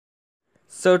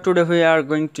So today we are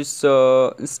going to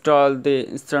install the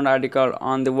instant article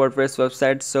on the WordPress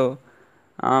website. So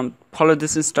follow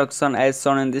this instruction as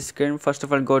shown in the screen. First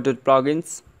of all, go to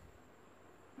plugins,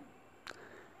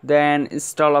 then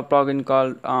install a plugin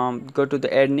called go to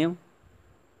the add new,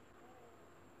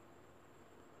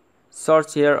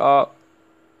 search here a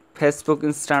Facebook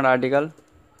instant article.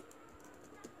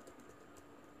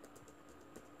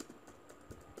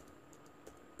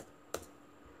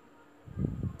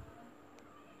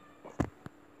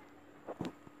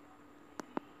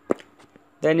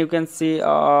 Then you can see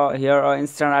here an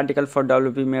instant article for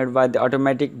WP made by the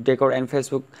automatic decor and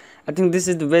Facebook. I think this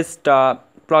is the best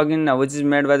plugin which is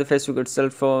made by the Facebook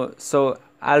itself. So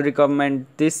I'll recommend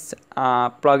this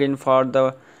plugin for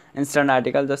the instant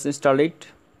article. Just install it.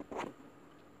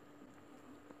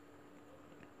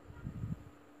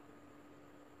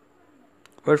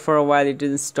 Wait for a while, it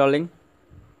is installing.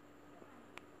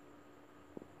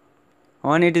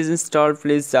 When it is installed,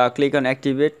 please click on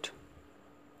activate.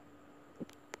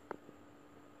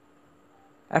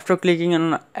 After clicking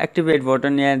on activate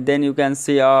button, then you can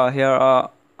see here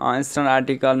instant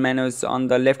article menu is on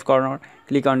the left corner.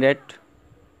 Click on that.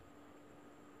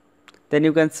 Then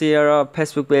you can see here a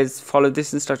Facebook page. Follow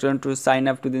this instruction to sign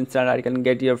up to the instant article and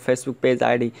get your Facebook page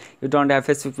ID. You don't have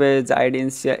Facebook page ID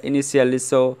initially,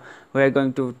 so we are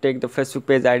going to take the Facebook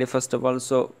page ID first of all.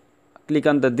 So click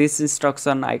on this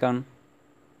instruction icon.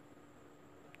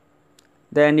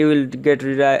 Then you will get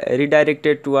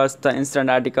redirected towards the instant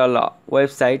article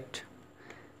website.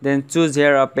 Then choose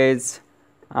here a page.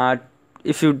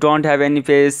 If you don't have any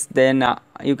page, then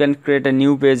you can create a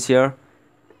new page here.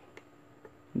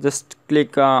 Just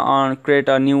click on create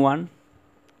a new one.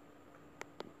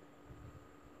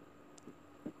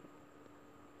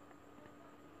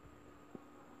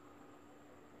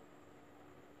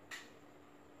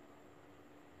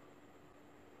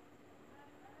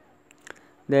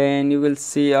 Then you will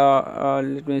see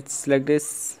let me select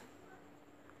this,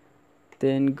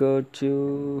 then go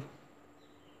to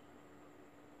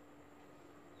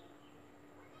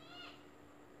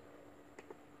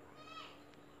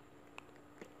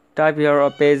type here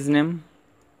a page name,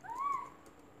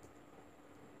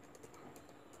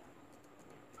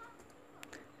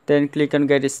 then click on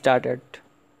get started.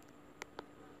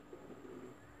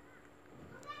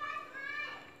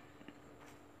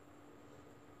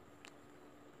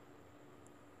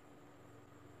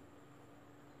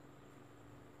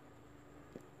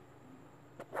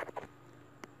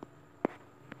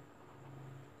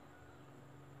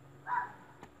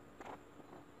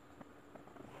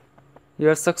 You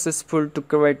are successful to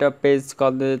create a page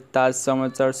called the task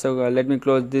Samachar. So let me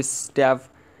close this tab.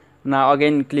 Now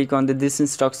again click on this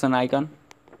instruction icon.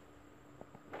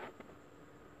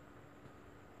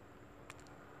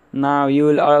 Now you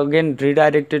will again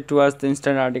redirected towards the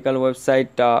instant article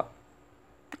website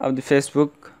of the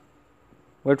Facebook.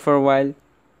 Wait for a while.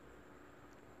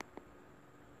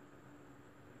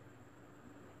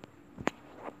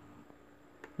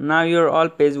 Now your all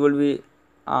page will be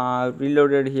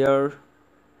reloaded here.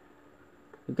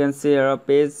 You can see here a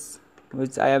page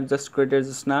which I have just created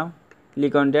just now.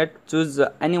 Click on that. Choose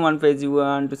any one page you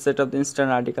want to set up the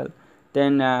instant article.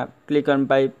 Then click on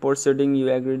by proceeding you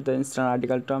agree to the instant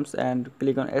article terms and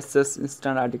click on access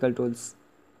instant article tools.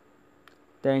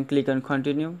 Then click on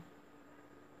continue.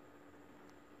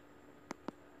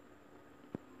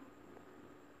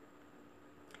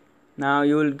 Now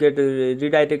you will get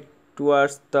redirected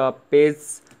towards the page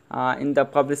in the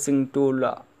publishing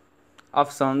tool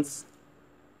options.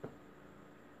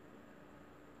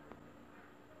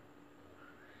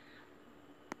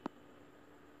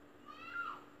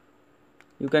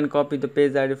 You can copy the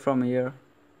page ID from here.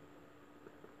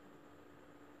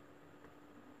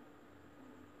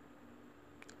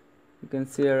 You can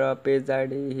see a page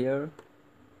ID here.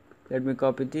 Let me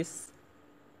copy this.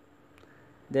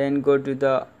 Then go to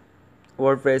the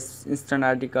WordPress instant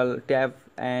article tab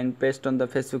and paste on the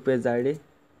Facebook page ID.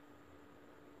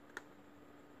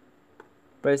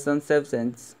 Press on save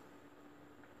change.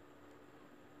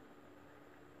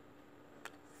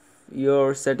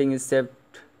 Your setting is saved.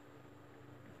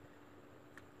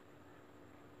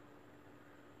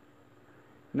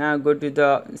 Now go to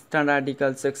the instant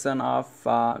article section of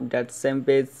that same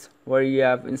page where you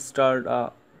have installed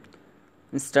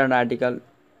instant article.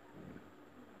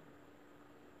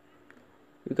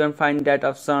 You can find that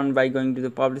option by going to the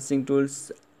publishing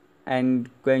tools and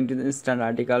going to the instant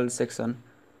article section.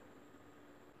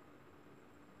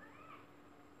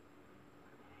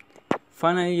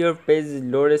 Finally your page is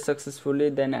loaded successfully.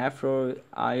 Then after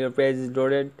your page is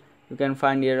loaded, you can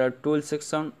find here a tool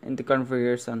section in the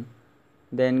configuration.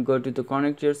 Then go to the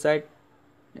connect your site,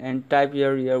 and type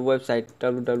here your website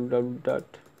www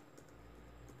dot.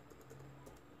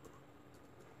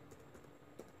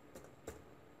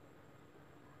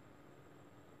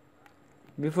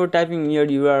 Before typing your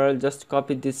URL, just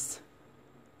copy this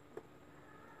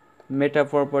meta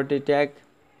property tag,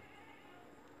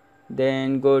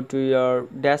 then go to your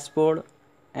dashboard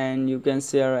and you can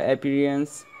share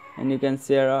appearance and you can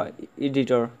share a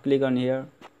editor. Click on here.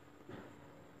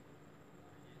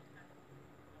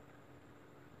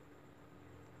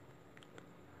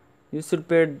 You should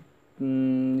paste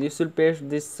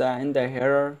this in the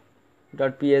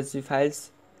header.php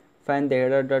files. Find the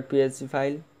header.php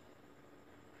file,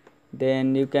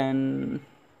 then you can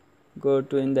go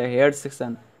to in the header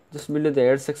section, just below the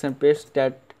header section paste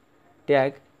that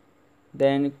tag,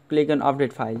 then click on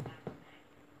update file.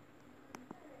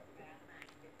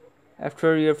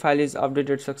 After your file is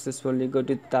updated successfully, go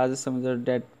to Taja Samudra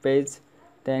that page,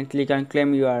 then click on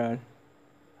claim URL.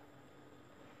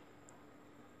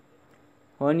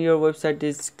 When your website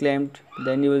is claimed,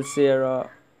 then you will see a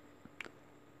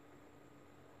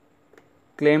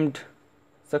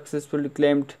successfully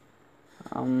claimed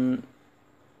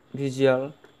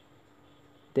visual.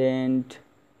 Then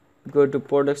go to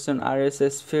production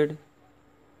RSS feed,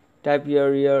 type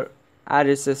your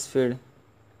RSS feed.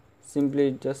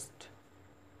 Simply just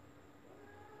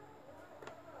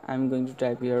I'm going to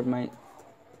type here my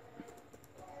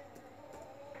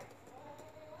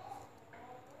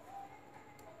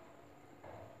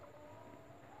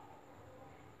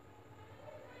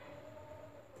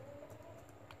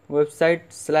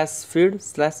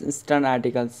website/feed/instant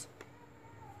articles.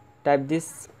 Type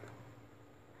this.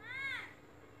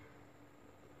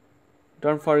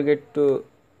 Don't forget to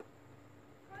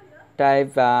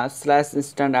type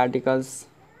 /instant articles.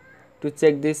 To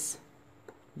check this,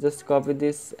 just copy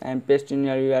this and paste in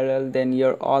your URL, then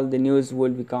your all the news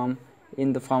will become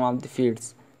in the form of the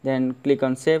feeds. Then click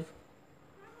on save,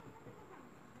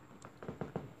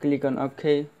 click on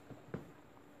OK.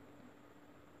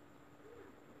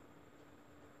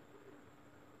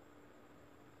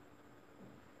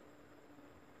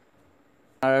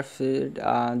 feed,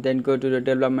 then go to the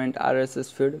development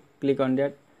RSS feed, click on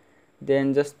that,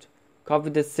 then just copy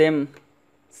the same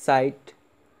site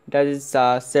that is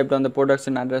saved on the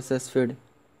production RSS feed.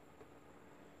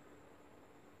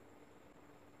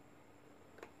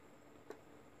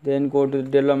 Then go to the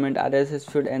development RSS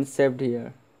feed and saved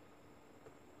here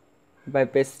by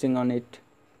pasting on it.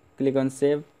 Click on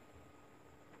save,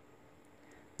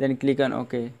 then click on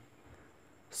OK.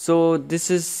 So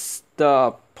this is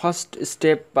the first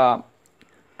step to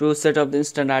set up the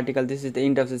instant article. This is the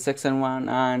end of the section 1,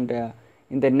 and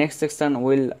in the next section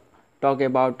we'll talk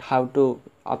about how to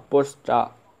post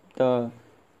some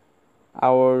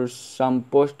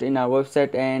post in our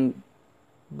website and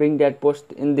bring that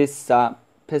post in this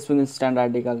Facebook instant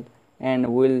article,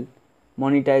 and we'll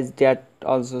monetize that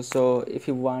also. So if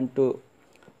you want to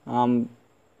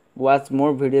watch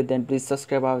more video, then please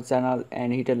subscribe our channel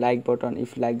and hit a like button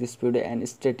if you like this video, and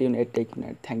stay tuned at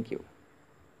TechUnite. Thank you.